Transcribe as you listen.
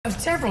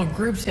Several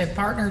groups have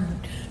partnered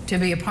to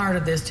be a part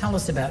of this. Tell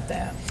us about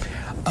that.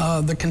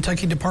 The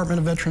Kentucky Department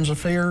of Veterans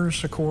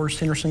Affairs, of course,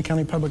 Henderson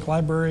County Public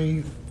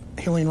Library,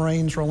 Healing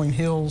Rains, Rolling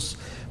Hills,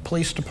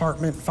 Police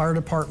Department, Fire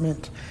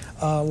Department,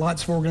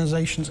 lots of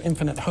organizations,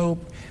 Infinite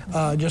Hope,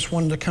 just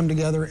wanted to come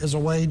together as a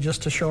way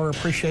just to show our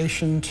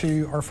appreciation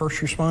to our first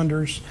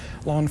responders,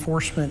 law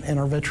enforcement, and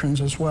our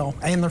veterans as well,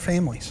 and their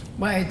families.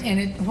 Well,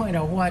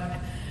 what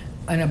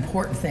an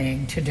important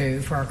thing to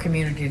do for our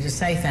community, to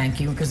say thank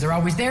you, because they're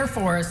always there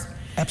for us.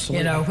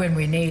 Absolutely. When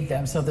we need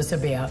them. So this will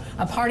be a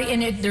party,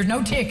 and there's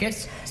no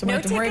tickets, so we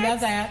don't have to worry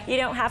about that. You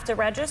don't have to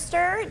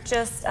register.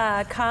 Just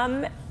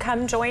come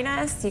join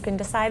us. You can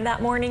decide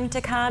that morning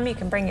to come. You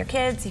can bring your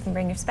kids. You can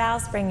bring your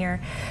spouse. Bring your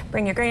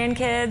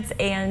grandkids,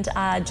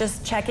 and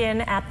just check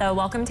in at the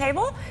welcome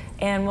table,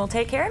 and we'll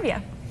take care of you.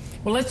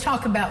 Well, let's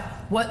talk about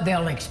what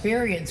they'll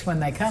experience when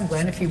they come,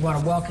 Glenn, if you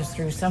want to walk us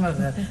through some of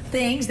the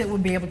things that we'll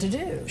be able to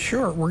do.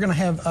 Sure. We're going to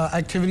have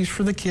activities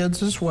for the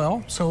kids as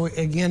well. So,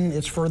 again,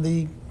 it's for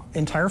the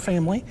entire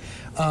family,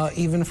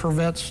 even for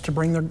vets to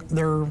bring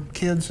their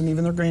kids and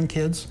even their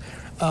grandkids.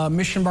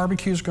 Mission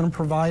Barbecue is going to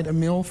provide a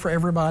meal for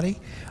everybody.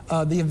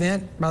 The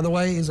event, by the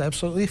way, is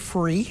absolutely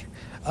free.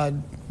 I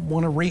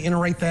want to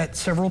reiterate that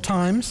several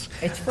times.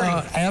 It's free.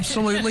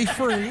 Absolutely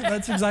free.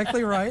 That's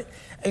exactly right.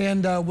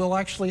 And we'll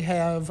actually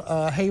have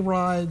hay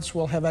rides.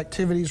 We'll have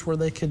activities where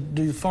they could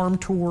do farm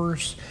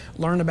tours,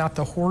 learn about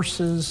the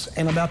horses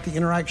and about the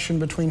interaction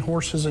between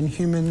horses and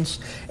humans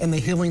and the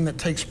healing that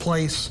takes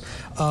place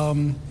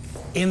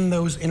in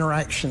those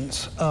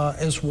interactions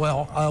as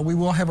well. We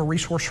will have a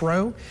resource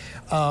row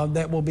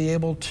that will be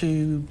able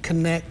to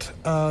connect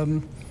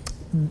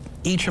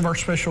each of our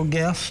special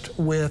guests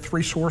with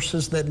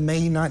resources that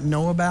may not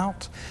know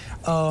about.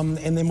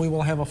 And then we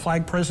will have a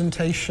flag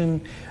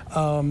presentation.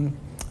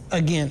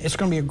 Again, it's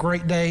going to be a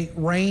great day,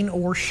 rain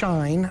or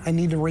shine. I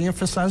need to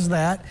reemphasize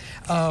that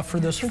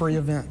for this free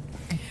event.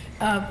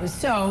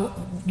 So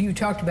you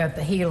talked about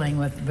the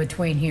healing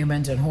between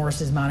humans and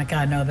horses, Monica.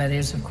 I know that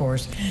is, of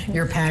course,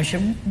 your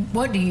passion.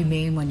 What do you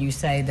mean when you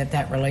say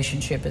that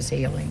relationship is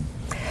healing?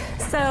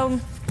 So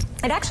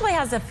it actually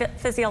has a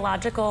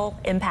physiological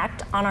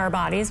impact on our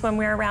bodies when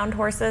we're around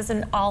horses,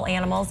 and all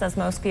animals, as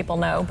most people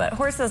know, but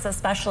horses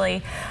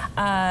especially,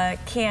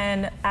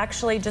 can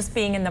actually, just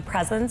being in the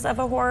presence of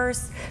a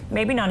horse,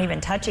 maybe not even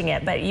touching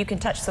it, but you can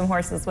touch some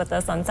horses with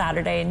us on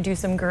Saturday and do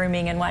some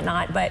grooming and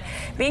whatnot, but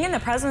being in the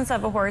presence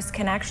of a horse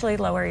can actually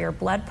lower your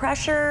blood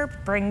pressure,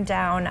 bring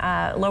down,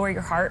 lower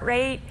your heart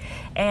rate,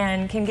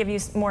 and can give you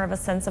more of a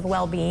sense of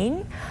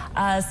well-being.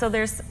 So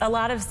there's a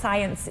lot of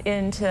science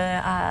into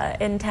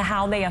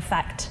how they affect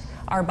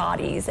our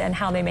bodies and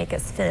how they make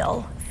us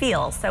feel.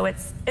 So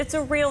it's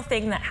a real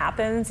thing that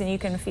happens, and you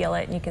can feel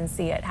it and you can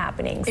see it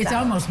happening. It's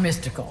almost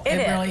mystical. It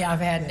is. Really,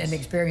 I've had an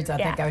experience I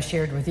think I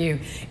shared with you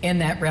in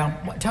that realm.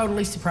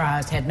 Totally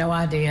surprised, had no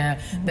idea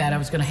that I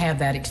was going to have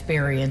that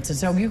experience. And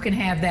so you can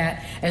have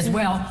that as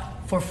well.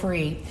 For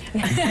free.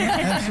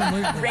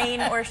 Absolutely.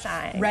 Rain or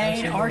shine.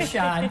 Rain or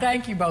shine.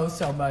 Thank you both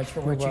so much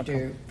for what you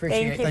do.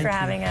 Appreciate it. Thank you for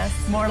having us.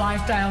 More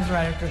Lifestyles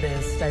right after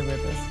this. Stay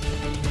with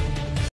us.